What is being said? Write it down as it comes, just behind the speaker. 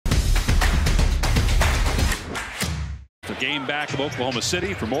game back of Oklahoma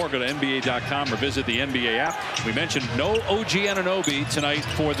City. For more, go to NBA.com or visit the NBA app. We mentioned no OG Anunoby tonight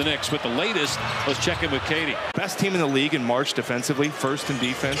for the Knicks. With the latest, let's check in with Katie. Best team in the league in March defensively, first in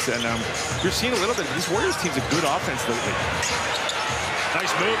defense, and you're seeing a little bit. This Warriors team's a good offense lately.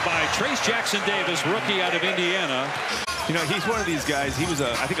 Nice move by TRAYCE Jackson-Davis, rookie out of Indiana. You know, he's one of these guys. He was,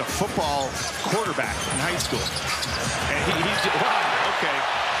 I think, a football quarterback in high school. And he's wow, okay.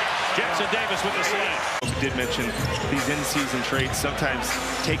 Jackson-Davis with the slam. We did mention these in-season trades sometimes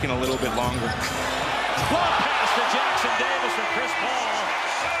taking a little bit longer. Long pass to Jackson-Davis from Chris Paul.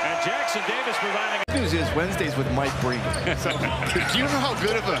 And Jackson-Davis providing. The news is Wednesdays with Mike Breen. So, do you know how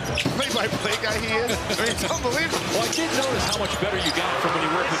good of a play-by-play guy he is? I mean, it's unbelievable. Well, I did notice how much better you got from when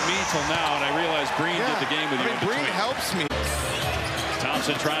you worked with me till now, and I realized Breen did the game with you. Breen helps me.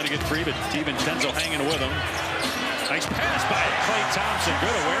 Thompson trying to get free, but DiVincenzo hanging with him. Nice pass by Klay Thompson.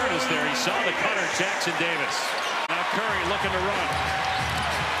 Good awareness there. He saw the cutter, Jackson-Davis. Now Curry looking to run.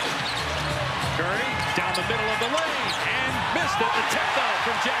 Curry down the middle of the lane and missed it. The tip though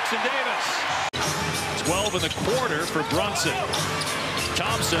from Jackson-Davis. 12 in the quarter for Brunson.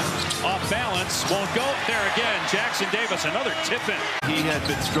 Thompson off balance, won't go. There again, Jackson-Davis, another tip in. He had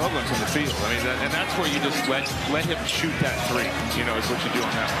been struggling from the field. I mean, and that's where you just let him shoot that three. You know, is what you do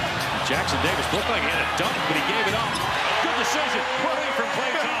on that one. Jackson-Davis looked like he had a dunk, but he gave it up. Good decision, away from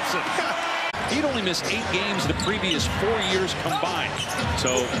Klay Thompson. He'd only missed 8 games the previous 4 years combined.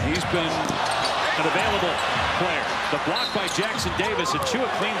 So he's been an available player. The block by Jackson-Davis, and Chua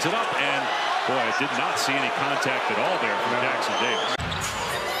cleans it up, and boy, I did not see any contact at all there from Jackson-Davis.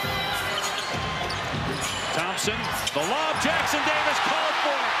 Thompson, the lob, Jackson-Davis called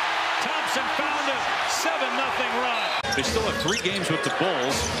for it. Thompson found it, 7-0 run. They still have 3 games with the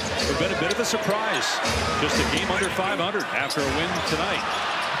Bulls. It's been a bit of a surprise. Just a game under 500 after a win tonight.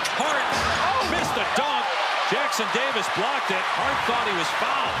 Hart, missed the dunk. Jackson-Davis blocked it. Hart thought he was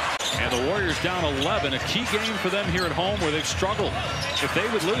fouled. And the Warriors down 11, a key game for them here at home where they've struggled. If they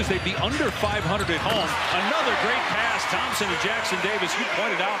would lose, they'd be under 500 at home. Another great pass, Thompson and Jackson-Davis. You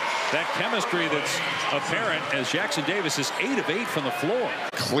pointed out that chemistry that's apparent as Jackson-Davis is 8 of 8 from the floor.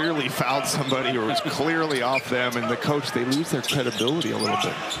 Clearly fouled somebody or was clearly off them, and the coach, they lose their credibility a little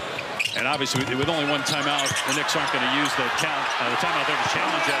bit. And obviously, with only one timeout, the Knicks aren't going to use the timeout there to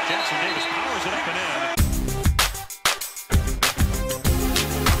challenge that. Jackson-Davis powers it up and in.